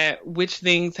looking at which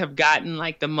things have gotten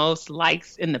like the most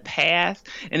likes in the past.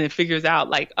 And it figures out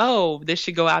like, oh, this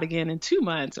should go out again in 2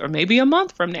 months or maybe a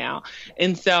month from now.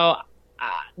 And so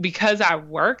because I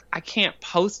work, I can't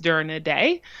post during the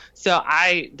day. So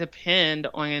I depend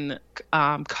on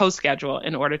CoSchedule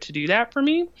in order to do that for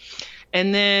me.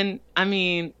 And then, I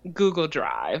mean, Google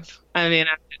Drive. I mean,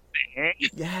 I'm just saying.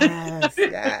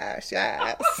 Yes.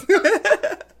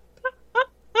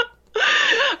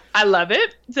 I love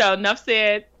it. So enough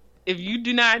said. If you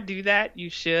do not do that, you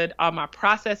should. All my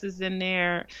processes in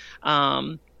there,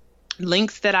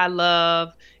 links that I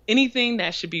love, anything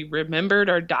that should be remembered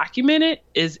or documented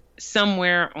is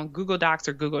somewhere on Google Docs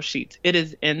or Google Sheets. It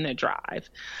is in the Drive.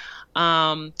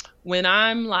 When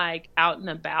I'm like out and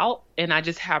about and I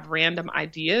just have random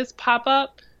ideas pop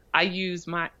up, I use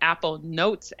my Apple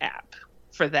Notes app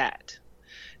for that.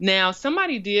 Now,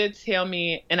 somebody did tell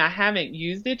me, and I haven't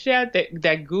used it yet,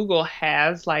 that Google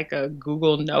has like a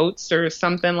Google Notes or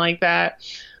something like that.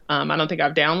 I don't think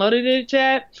I've downloaded it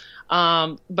yet.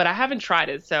 But I haven't tried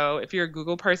it. So if you're a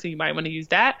Google person, you might want to use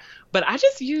that. But I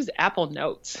just use Apple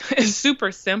Notes. It's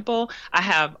super simple. I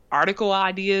have article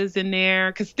ideas in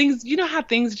there because things, you know how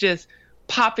things just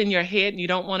pop in your head and you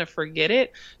don't want to forget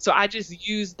it. So I just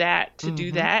use that to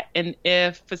do that. And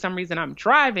if for some reason I'm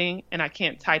driving and I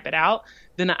can't type it out,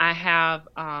 then I have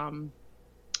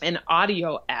an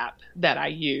audio app that I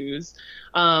use.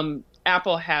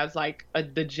 Apple has like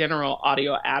the general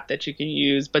audio app that you can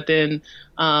use, but then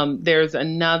there's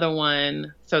another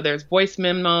one. So there's voice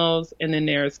memos and then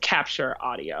there's capture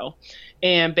audio.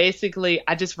 And basically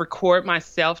I just record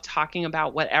myself talking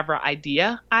about whatever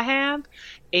idea I have.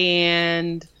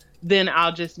 And then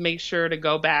I'll just make sure to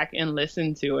go back and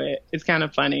listen to it. It's kind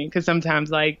of funny because sometimes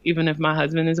like, even if my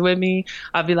husband is with me,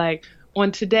 I'll be like,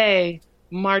 on today,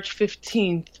 March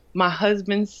 15th, my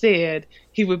husband said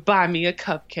he would buy me a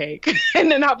cupcake.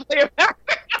 And then I'll play it back.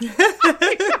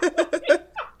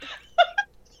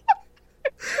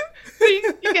 So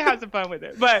you can have some fun with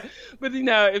it. But you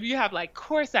know, if you have like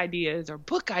course ideas or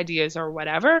book ideas or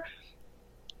whatever,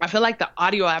 I feel like the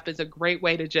audio app is a great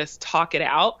way to just talk it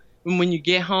out. And when you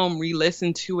get home,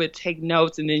 re-listen to it, take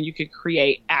notes, and then you could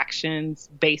create actions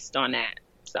based on that.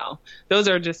 So those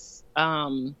are just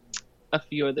a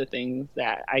few of the things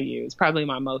that I use, probably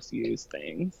my most used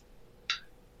things.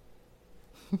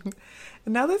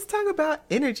 Now let's talk about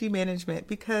energy management,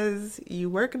 because you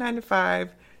work 9 to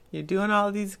 5, you're doing all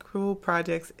of these cool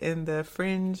projects in the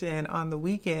fringe and on the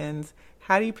weekends.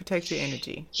 How do you protect your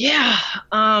energy? Yeah,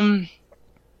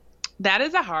 that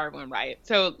is a hard one, right?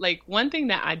 So like one thing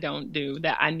that I don't do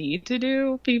that I need to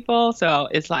do, people, so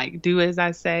it's like do as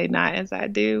I say, not as I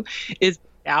do, is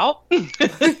out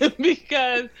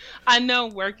because I know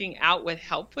working out would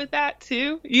help with that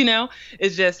too. You know,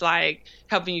 it's just like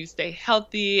helping you stay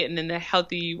healthy. And then the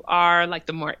healthier you are, like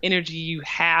the more energy you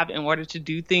have in order to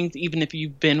do things, even if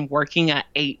you've been working an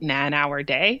 8-9 hour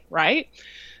day, right?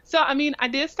 So, I mean, I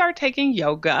did start taking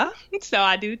yoga. So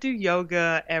I do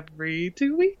yoga every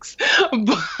 2 weeks.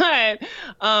 But,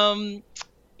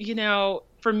 you know,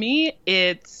 for me,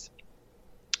 it's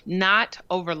not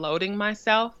overloading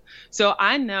myself. So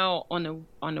I know on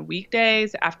the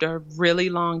weekdays after a really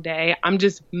long day, I'm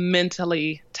just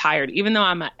mentally tired. Even though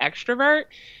I'm an extrovert,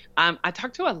 I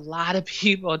talk to a lot of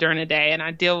people during the day and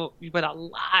I deal with a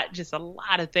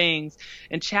lot of things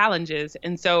and challenges.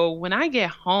 And so when I get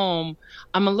home,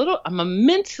 I'm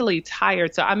mentally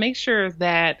tired. So I make sure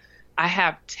that I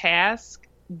have tasks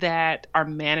that are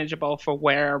manageable for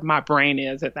where my brain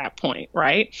is at that point,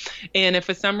 right? And if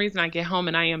for some reason I get home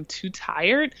and I am too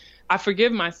tired, I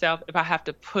forgive myself if I have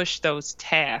to push those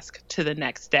tasks to the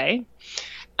next day.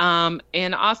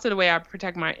 And also the way I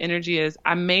protect my energy is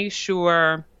I make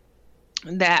sure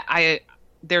that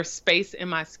there's space in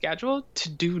my schedule to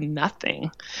do nothing.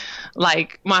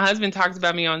 Like my husband talks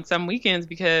about me on some weekends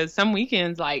because some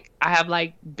weekends, like I have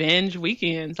like binge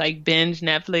weekends, like binge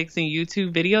Netflix and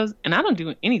YouTube videos, and I don't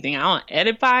do anything. I don't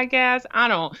edit podcasts. I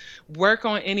don't work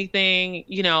on anything.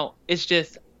 You know, it's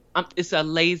just, it's a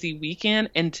lazy weekend.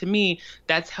 And to me,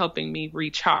 that's helping me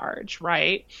recharge.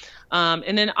 Right.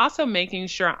 And then also making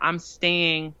sure I'm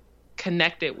staying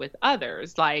connected with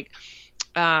others. Like,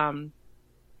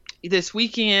 this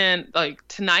weekend, like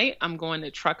tonight, I'm going to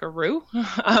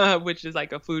Truckaroo, which is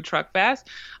like a food truck fest.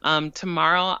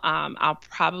 Tomorrow, I'll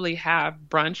probably have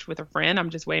brunch with a friend.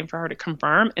 I'm just waiting for her to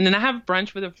confirm. And then I have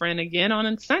brunch with a friend again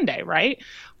on Sunday, right?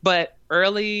 But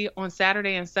early on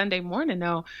Saturday and Sunday morning,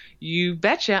 though, you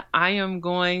betcha I am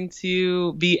going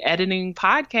to be editing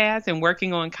podcasts and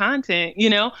working on content,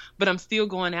 but I'm still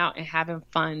going out and having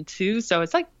fun too. So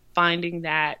it's like finding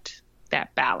that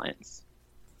balance.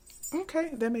 Okay,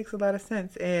 that makes a lot of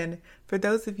sense. And for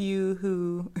those of you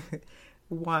who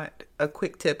want a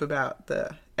quick tip about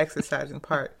the exercising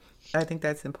part, I think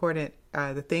that's important.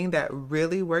 The thing that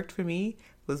really worked for me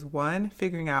was one,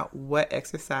 figuring out what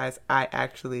exercise I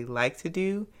actually like to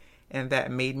do and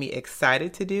that made me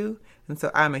excited to do. And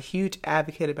so I'm a huge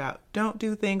advocate about don't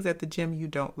do things at the gym you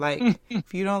don't like.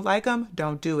 If you don't like them,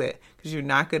 don't do it because you're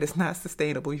not good. It's not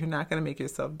sustainable. You're not going to make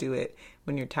yourself do it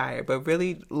when you're tired. But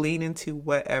really lean into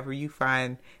whatever you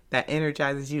find that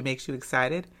energizes you, makes you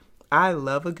excited. I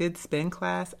love a good spin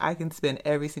class. I can spin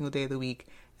every single day of the week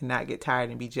and not get tired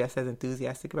and be just as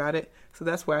enthusiastic about it. So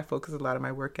that's where I focus a lot of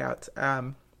my workouts.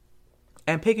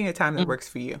 And picking a time that works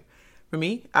for you. For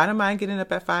me, I don't mind getting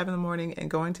up at 5 a.m. and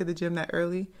going to the gym that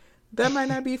early. That might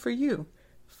not be for you.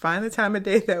 Find the time of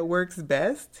day that works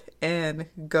best and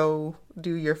go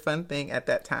do your fun thing at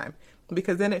that time.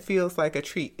 Because then it feels like a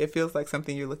treat. It feels like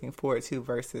something you're looking forward to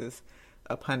versus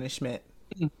a punishment.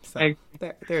 So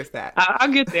there's that.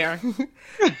 I'll get there.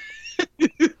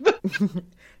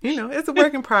 It's a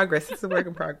work in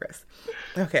progress.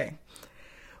 Okay.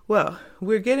 Well,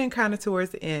 we're getting kind of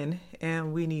towards the end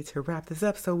and we need to wrap this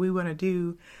up. So we want to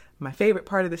do my favorite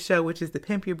part of the show, which is the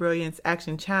Pimp Your Brilliance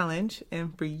Action Challenge.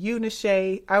 And for you,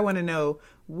 Nashay, I want to know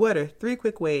what are 3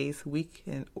 quick ways we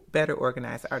can better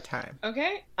organize our time?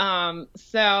 Okay.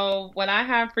 So what I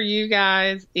have for you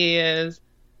guys is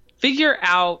figure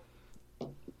out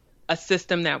a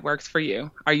system that works for you.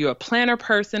 Are you a planner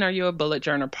person? Are you a bullet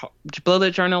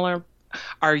journaler?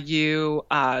 Are you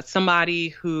somebody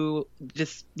who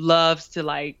just loves to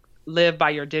like live by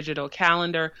your digital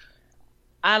calendar?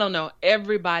 I don't know.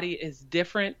 Everybody is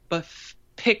different, but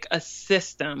pick a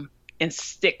system and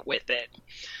stick with it.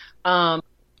 Gotta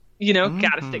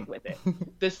stick with it.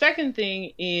 The second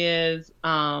thing is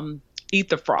eat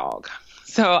the frog.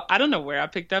 So I don't know where I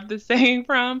picked up this saying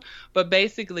from, but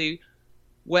basically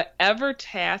whatever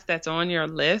task that's on your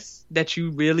list that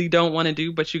you really don't want to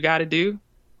do, but you got to do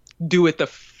it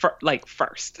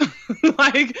first.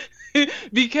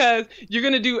 Because you're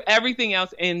going to do everything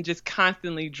else and just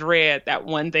constantly dread that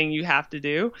one thing you have to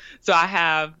do. So I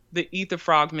have the eat the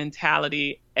frog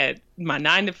mentality at my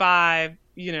 9 to 5,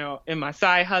 in my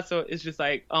side hustle. It's just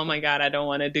like, oh my God, I don't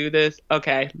want to do this.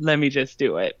 Okay, let me just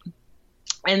do it.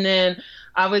 And then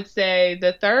I would say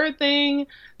the third thing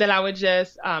that I would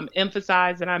just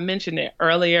emphasize, and I mentioned it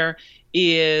earlier,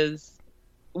 is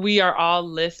we are all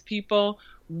list people.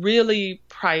 Really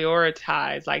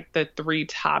prioritize like the 3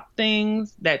 top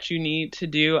things that you need to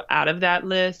do out of that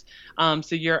list.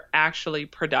 So you're actually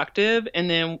productive. And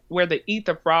then where the eat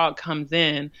the frog comes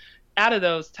in, out of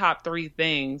those top 3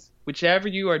 things, whichever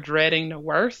you are dreading the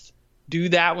worst, do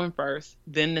that one first,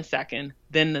 then the second,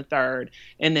 then the third.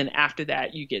 And then after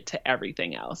that, you get to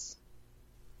everything else.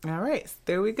 All right.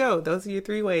 There we go. Those are your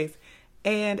 3 ways.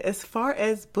 And as far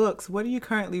as books, what are you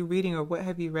currently reading or what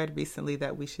have you read recently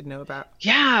that we should know about?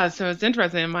 Yeah, so it's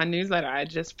interesting. In my newsletter, I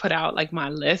just put out like my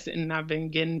list and I've been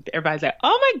getting, everybody's like,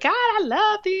 oh my God, I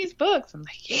love these books. I'm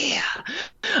like, yeah.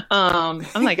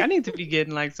 I'm like, I need to be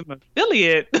getting like some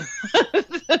affiliate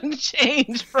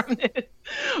change from this.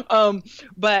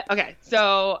 But okay,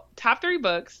 so top 3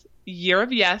 books, Year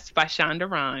of Yes by Shonda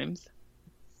Rhimes.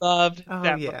 Loved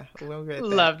that book.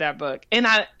 Love that book. And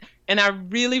I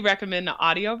really recommend the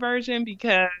audio version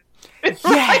because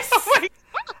yes,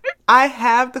 I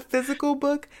have the physical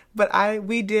book, but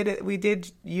we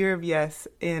did Year of Yes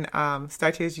in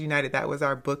Star Tears United. That was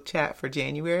our book chat for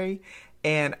January.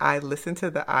 And I listened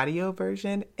to the audio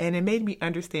version and it made me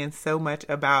understand so much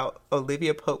about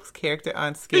Olivia Pope's character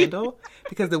on Scandal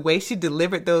because the way she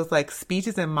delivered those like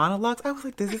speeches and monologues, I was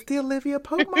like, this is the Olivia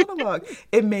Pope monologue.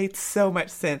 It made so much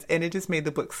sense and it just made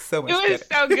the book so much better. It was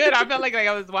so good. I felt like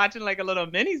I was watching like a little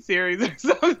mini series or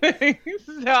something.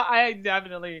 So I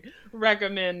definitely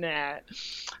recommend that.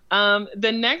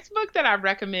 The next book that I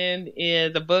recommend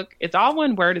is a book, it's all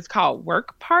one word. It's called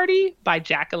Work Party by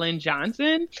Jacqueline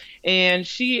Johnson. And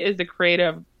she is the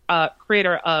creator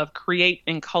of Create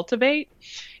and Cultivate.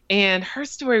 And her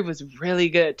story was really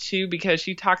good too, because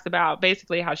she talks about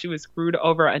basically how she was screwed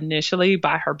over initially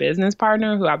by her business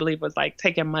partner, who I believe was like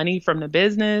taking money from the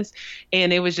business.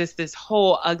 And it was just this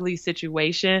whole ugly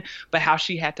situation, but how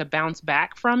she had to bounce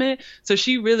back from it. So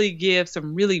she really gives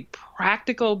some really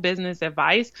practical business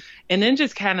advice, and then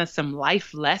just kind of some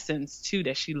life lessons too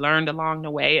that she learned along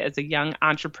the way as a young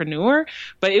entrepreneur.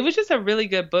 But it was just a really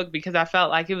good book because I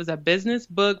felt like it was a business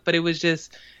book, but it was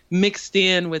just mixed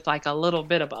in with like a little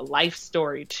bit of a life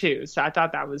story too. So I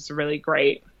thought that was really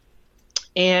great.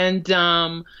 And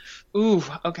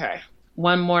okay.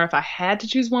 One more. If I had to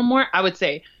choose one more, I would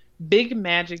say Big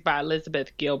Magic by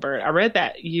Elizabeth Gilbert. I read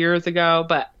that years ago,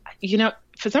 but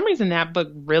for some reason that book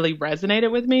really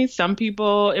resonated with me. Some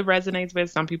people it resonates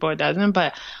with, some people it doesn't,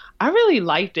 but I really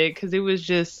liked it because it was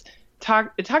just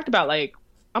it talked about like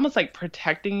almost like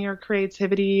protecting your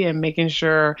creativity and making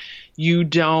sure you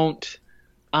don't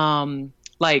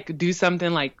like do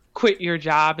something like quit your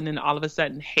job and then all of a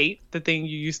sudden hate the thing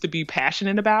you used to be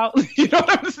passionate about. You know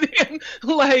what I'm saying?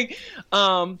 Like,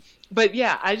 but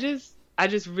yeah, I just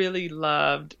really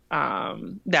loved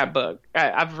that book.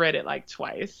 I've read it like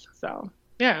twice. So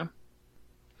yeah.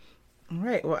 All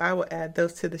right. Well, I will add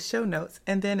those to the show notes.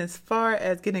 And then as far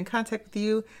as getting in contact with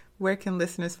you, where can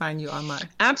listeners find you online?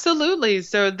 Absolutely.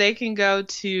 So they can go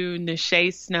to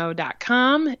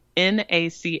NacheSnow.com,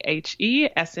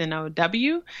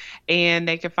 NacheSnow, and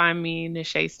they can find me,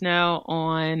 Nache Snow,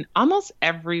 on almost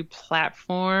every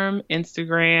platform: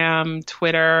 Instagram,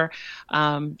 Twitter,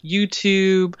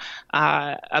 YouTube.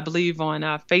 I believe on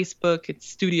Facebook, it's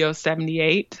Studio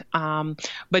 78.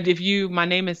 But my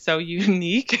name is so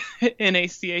unique,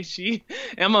 Nache.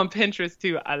 I'm on Pinterest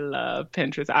too. I love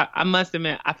Pinterest. I must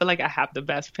admit, I feel like I have the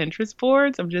best Pinterest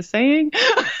boards. I'm just saying.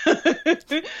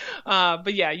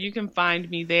 But yeah, you can find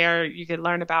me there. You can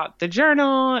learn about the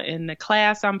journal and the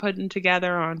class I'm putting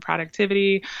together on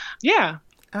productivity. Yeah.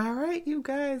 All right, you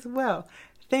guys. Well,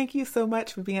 thank you so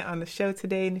much for being on the show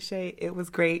today, Nache. It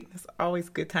was great. It's always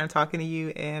a good time talking to you,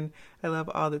 and I love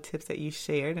all the tips that you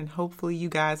shared, and hopefully you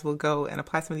guys will go and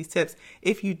apply some of these tips.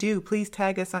 If you do, please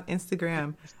tag us on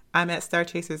Instagram. I'm at Star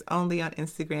Chasers Only on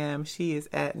Instagram. She is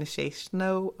at Nache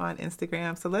Snow on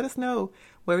Instagram. So let us know,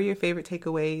 what were your favorite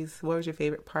takeaways? What was your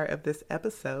favorite part of this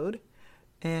episode?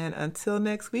 And until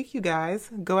next week, you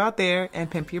guys, go out there and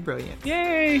pimp your brilliance.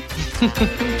 Yay!